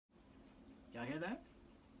Y'all hear that?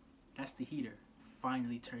 That's the heater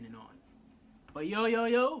finally turning on. But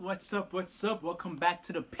yo, what's up, what's up? Welcome back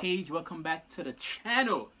to the page, welcome back to the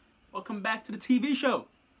channel, welcome back to the TV show,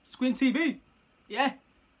 Squint TV, yeah.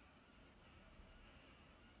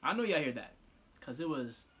 I know y'all hear that, because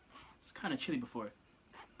it's kind of chilly before.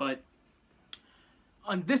 But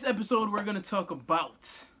on this episode, we're going to talk about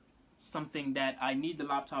something that I need the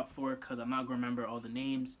laptop for, because I'm not going to remember all the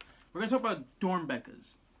names. We're going to talk about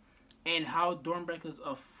Doernbechers, and how Doernbechers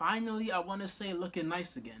are finally, I want to say, looking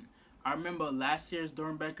nice again. I remember last year's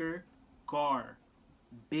Doernbecher,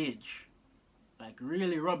 garbage. Like,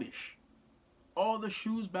 really rubbish. All the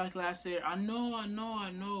shoes back last year, I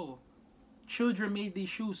know. Children made these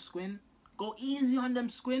shoes, Squin. Go easy on them,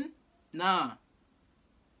 Squin. Nah.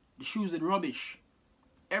 The shoes are rubbish.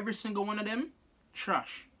 Every single one of them,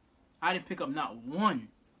 trash. I didn't pick up not one.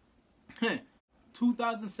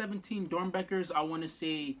 2017 Doernbechers, I want to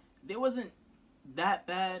say, they wasn't that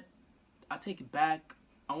bad. I take it back.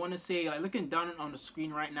 I want to say, like, looking down on the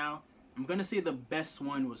screen right now, I'm going to say the best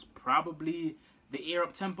one was probably the Air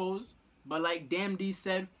Up Tempos. But like Damn D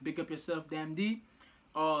said, big up yourself, Damn D,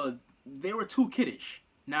 they were too kiddish.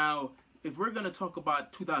 Now, if we're going to talk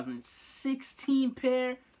about 2016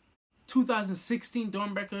 pair, 2016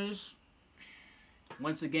 Doernbechers,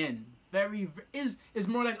 once again, is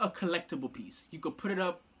more like a collectible piece. You could put it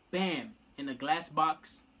up, bam, in a glass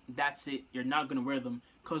box. That's it. You're not going to wear them.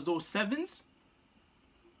 Because those 7s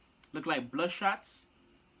look like bloodshot's.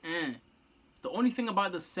 The only thing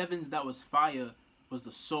about the 7s that was fire was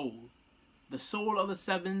the sole. The sole of the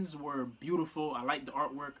 7s were beautiful. I liked the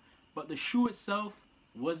artwork. But the shoe itself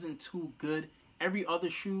wasn't too good. Every other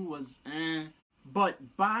shoe was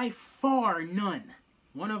But by far none.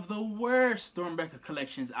 One of the worst Doernbecher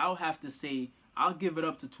collections, I'll have to say, I'll give it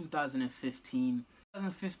up to 2015.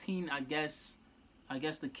 2015, I guess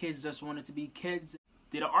the kids just wanted to be kids.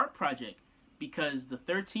 Did an art project. Because the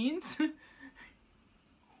 13s,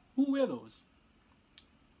 who wear those?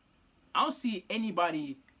 I don't see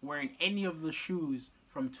anybody wearing any of the shoes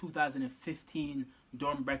from 2015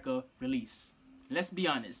 Doernbecher release. Let's be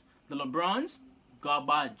honest. The LeBrons,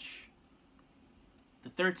 garbage. The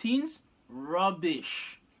 13s,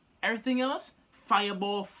 rubbish. Everything else,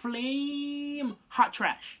 fireball, flame, hot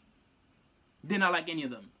trash. Did not like any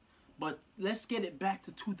of them. But let's get it back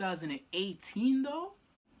to 2018 though.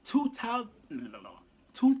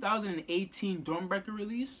 2018 Doernbecher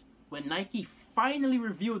release, when Nike finally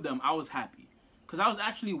revealed them, I was happy. Because I was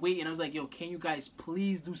actually waiting. I was like, yo, can you guys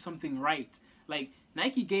please do something right? Like,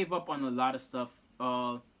 Nike gave up on a lot of stuff.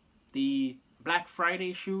 The Black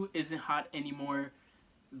Friday shoe isn't hot anymore.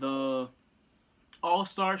 The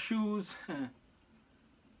All-Star shoes,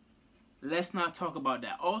 let's not talk about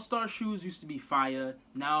that. All-Star shoes used to be fire.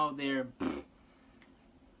 Now they're...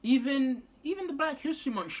 Even the Black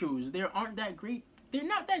History Month shoes, they aren't that great. They're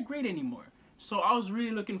not that great anymore. So I was really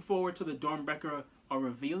looking forward to the Doernbecher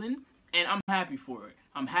revealing, and I'm happy for it.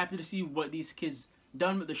 I'm happy to see what these kids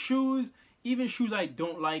done with the shoes. Even shoes I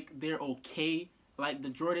don't like, they're okay. Like the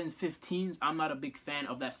Jordan 15s, I'm not a big fan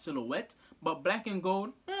of that silhouette. But black and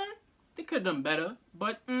gold, they could have done better.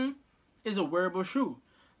 But it's a wearable shoe.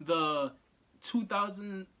 The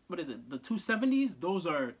 2000, what is it? The 270s, those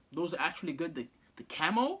are actually good. The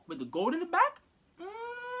camo with the gold in the back,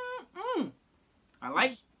 I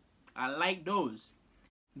like those.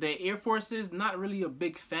 The Air Forces, not really a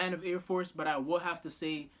big fan of Air Force, but I will have to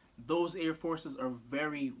say those Air Forces are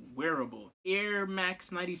very wearable. Air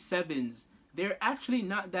Max 97s, they're actually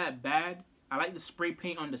not that bad. I like the spray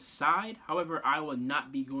paint on the side. However, I will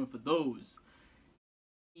not be going for those.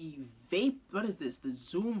 The what is this? The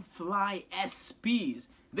Zoom Fly SPs.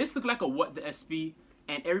 This look like a What the SP.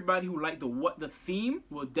 And everybody who liked the What the theme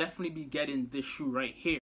will definitely be getting this shoe right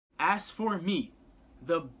here. As for me,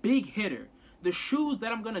 the big hitter, the shoes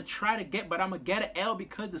that I'm going to try to get, but I'm going to get an L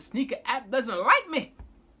because the sneaker app doesn't like me,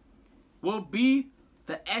 will be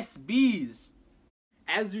the SBs.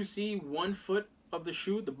 As you see, one foot of the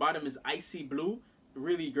shoe, the bottom is icy blue.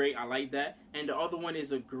 Really great, I like that. And the other one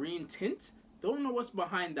is a green tint. Don't know what's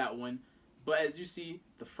behind that one. But as you see,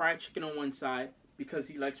 the fried chicken on one side, because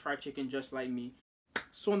he likes fried chicken just like me.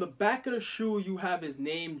 So on the back of the shoe, you have his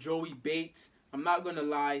name, Joey Bates. I'm not going to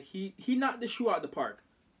lie. He knocked the shoe out of the park.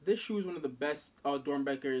 This shoe is one of the best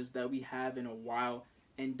Doernbechers that we have in a while.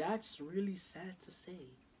 And that's really sad to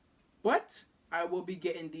say. But I will be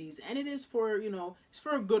getting these. And it is for, you know, it's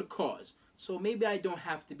for a good cause. So maybe I don't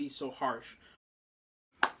have to be so harsh.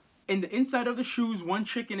 In the inside of the shoes, one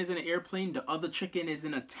chicken is in an airplane. The other chicken is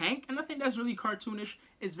in a tank. And I think that's really cartoonish.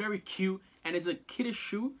 It's very cute. And it's a kiddish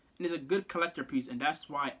shoe. And it's a good collector piece. And that's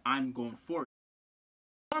why I'm going for it.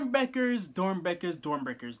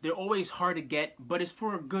 Doernbechers. They're always hard to get, but it's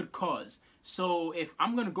for a good cause. So if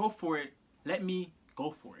I'm gonna go for it, let me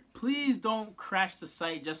go for it. Please don't crash the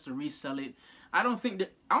site just to resell it. I don't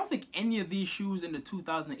think any of these shoes in the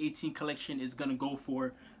 2018 collection is gonna go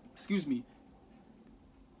for,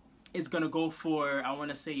 it's gonna go for, I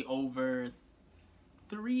wanna say over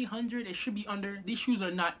 300. It should be under. These shoes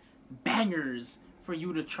are not bangers for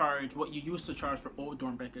you to charge what you used to charge for old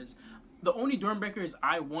Doernbechers. The only Doernbechers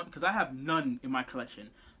I want, because I have none in my collection,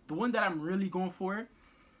 the one that I'm really going for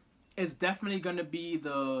is definitely going to be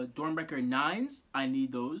the Doernbecher 9s. I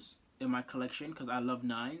need those in my collection because I love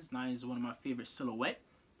 9s. 9s is one of my favorite silhouette.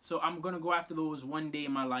 So I'm going to go after those one day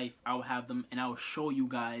in my life. I will have them and I will show you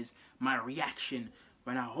guys my reaction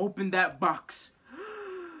when I open that box.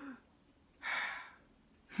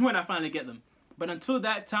 When I finally get them. But until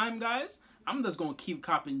that time, guys, I'm just going to keep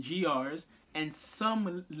copping GRs and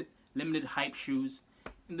some limited hype shoes.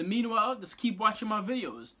 In the meanwhile, just keep watching my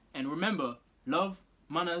videos. And remember, love,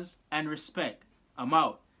 manners, and respect. I'm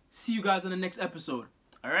out. See you guys in the next episode.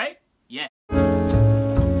 Alright?